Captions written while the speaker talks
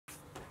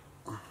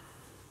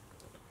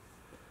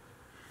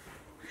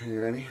Okay,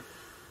 you ready?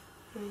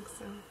 I think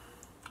so.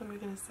 What are we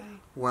going to say?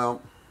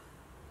 Well,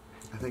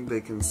 I think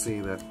they can see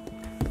that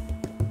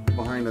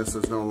behind us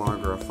is no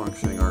longer a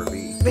functioning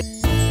RV.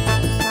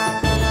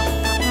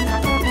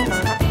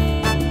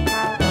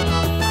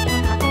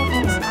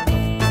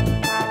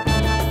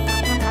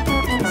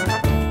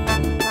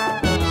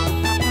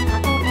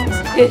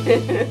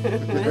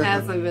 It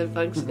hasn't been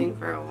functioning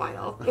for a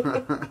while.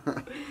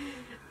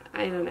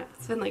 I don't know.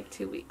 It's been like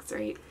 2 weeks,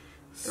 right?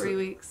 3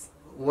 weeks.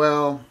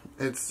 Well,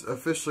 it's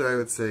officially, I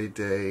would say,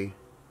 day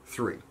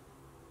 3.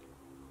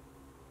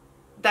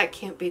 That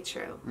can't be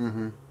true.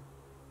 Mm-hmm.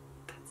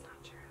 That's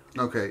not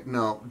true. Okay,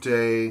 no,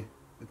 day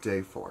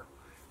 4.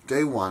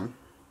 Day 1,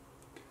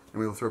 and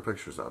we will throw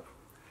pictures up.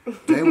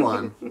 Day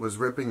 1 was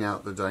ripping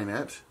out the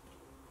dinette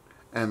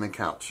and the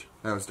couch.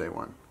 That was day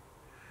 1.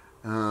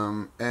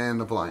 And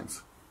the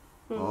blinds.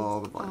 All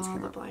the blinds came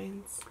out. All the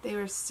blinds. They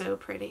were so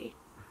pretty.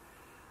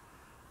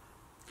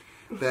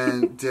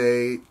 Then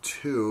day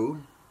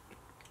 2.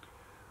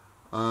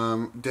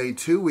 Day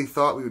 2 we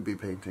thought we would be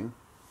painting.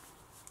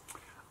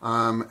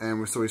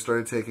 So we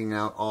started taking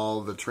out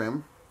all the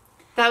trim.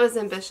 That was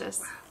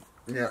ambitious.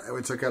 Yeah,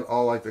 we took out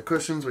all like the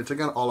cushions. We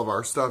took out all of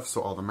our stuff,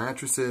 so all the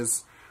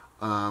mattresses,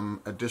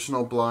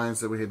 additional blinds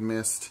that we had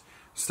missed,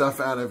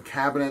 stuff out of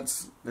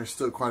cabinets. There's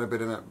still quite a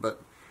bit in it,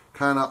 but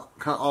kind of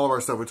all of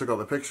our stuff. We took all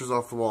the pictures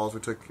off the walls.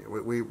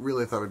 We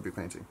really thought we'd be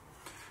painting.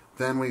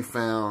 Then we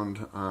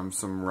found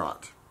some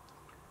rot,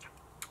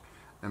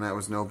 and that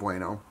was no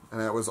bueno. And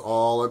that was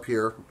all up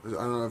here. I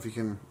don't know if you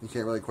can't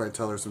really quite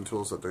tell. There's some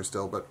tools up there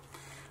still, but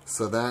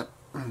so that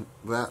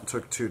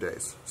took 2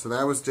 days. So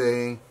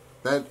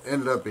that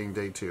ended up being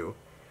day 2,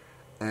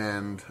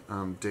 and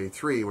day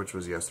 3, which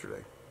was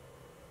yesterday.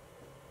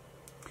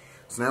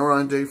 So now we're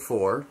on day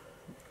 4.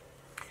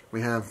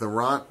 We have the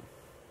rot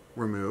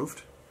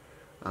removed.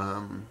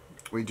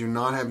 We do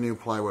not have new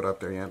plywood up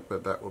there yet,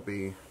 but that will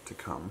be to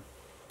come.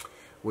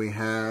 We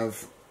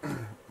have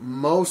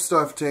most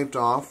stuff taped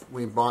off.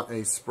 We bought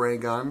a spray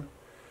gun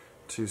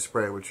to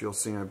spray, which you'll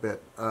see in a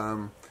bit.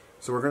 So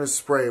we're going to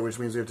spray, which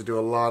means we have to do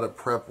a lot of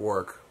prep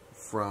work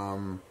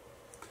from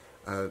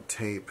a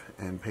tape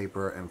and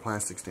paper and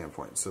plastic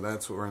standpoint. So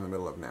that's what we're in the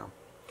middle of now.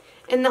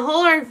 And the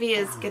whole RV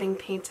is getting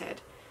painted.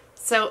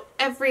 So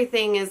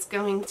everything is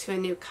going to a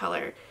new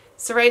color.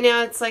 So right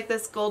now it's like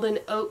this golden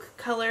oak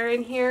color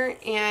in here,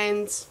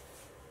 and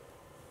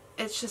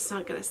it's just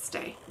not going to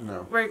stay.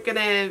 No. We're going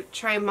to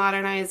try and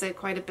modernize it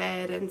quite a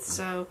bit, and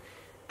so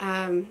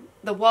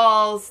the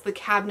walls, the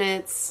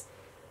cabinets,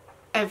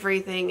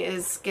 everything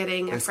is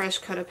getting a fresh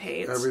coat of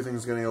paint.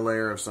 Everything's getting a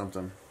layer of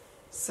something.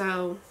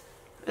 So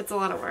it's a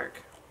lot of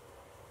work.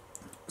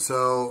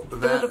 So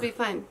but it'll be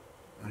fun.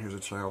 Here's a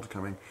child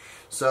coming.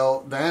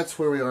 So that's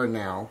where we are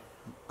now.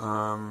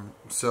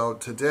 So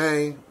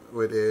today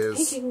it is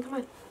hey, Keegan, come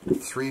on.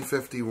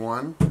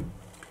 3:51.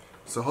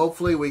 So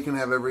hopefully we can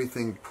have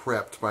everything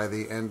prepped by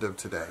the end of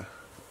today.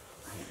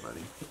 Hey,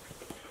 buddy.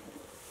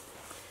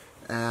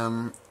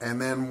 And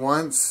then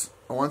once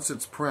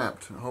it's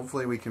prepped,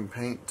 hopefully we can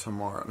paint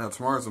tomorrow. Now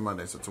tomorrow's a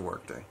Monday, so it's a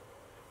work day.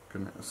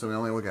 So we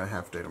only will get a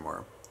half day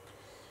tomorrow.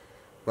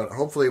 But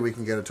hopefully we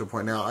can get it to a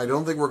point. Now I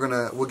don't think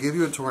we'll give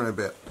you a tour in a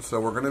bit.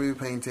 So we're gonna be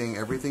painting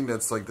everything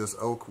that's like this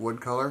oak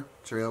wood color,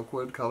 cherry oak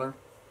wood color.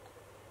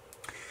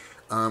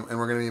 And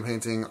we're going to be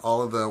painting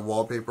all of the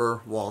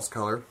wallpaper walls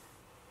color.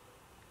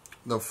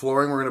 The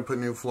flooring, we're going to put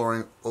new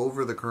flooring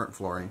over the current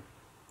flooring.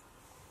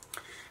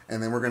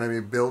 And then we're going to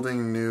be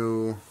building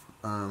new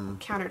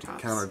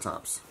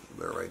countertops.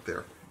 They're right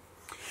there.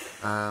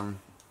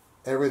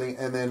 Everything,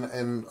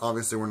 and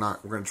obviously we're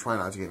going to try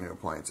not to get new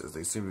appliances.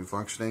 They seem to be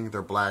functioning.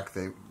 They're black.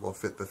 They will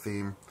fit the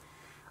theme.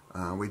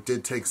 We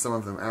did take some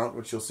of them out,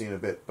 which you'll see in a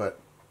bit, but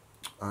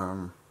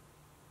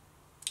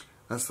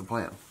that's the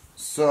plan.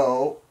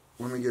 So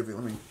let me grab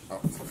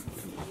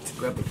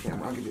the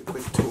camera. I'll give you a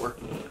quick tour.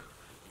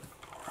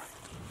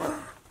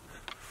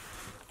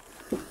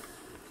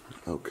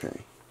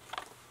 Okay.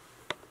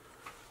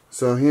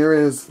 So here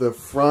is the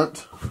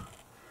front.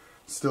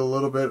 Still a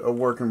little bit of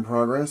work in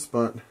progress,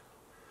 but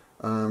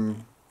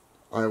I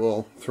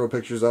will throw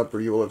pictures up, or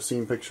you will have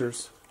seen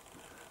pictures.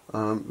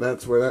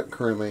 That's where that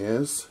currently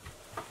is.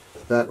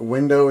 That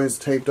window is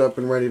taped up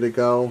and ready to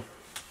go.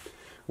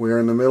 We are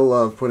in the middle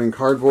of putting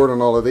cardboard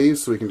on all of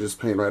these so we can just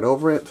paint right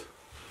over it.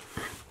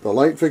 The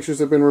light fixtures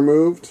have been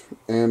removed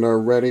and are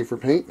ready for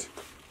paint.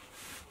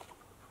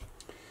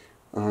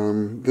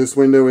 This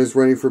window is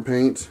ready for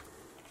paint.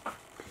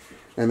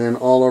 And then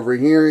all over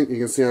here, you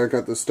can see I've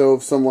got the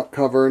stove somewhat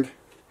covered.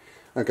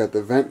 I've got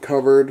the vent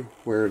covered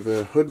where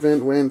the hood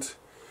vent went.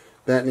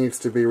 That needs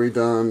to be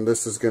redone.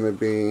 This is going to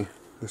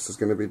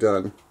be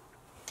done.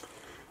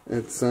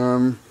 It's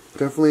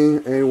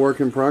definitely a work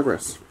in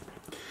progress.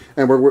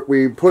 And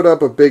we put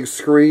up a big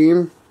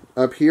screen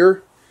up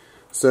here,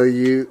 so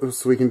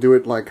we can do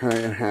it like kind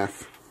of in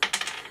half.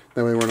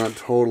 That way we're not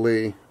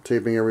totally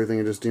taping everything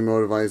and just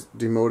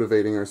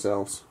demotivating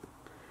ourselves.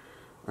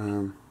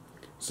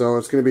 So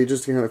it's going to be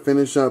just to kind of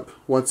finish up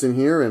what's in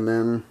here and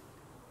then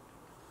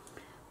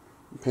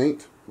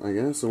paint, I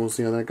guess, and we'll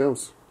see how that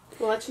goes.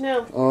 We'll let you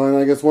know. Oh, and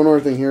I guess one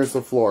more thing. Here's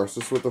the floor. So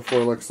this is what the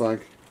floor looks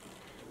like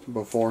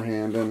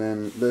beforehand. And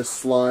then this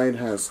slide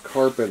has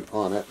carpet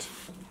on it.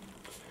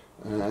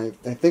 And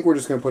I think we're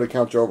just going to put a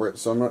couch over it.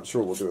 So I'm not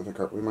sure what we'll do with the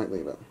carpet. We might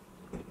leave it.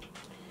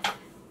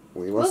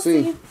 We'll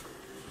see.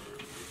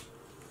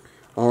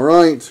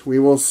 Alright. We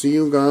will see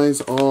you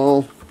guys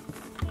all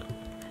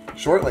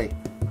shortly.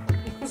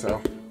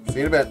 So,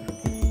 see you in a bit.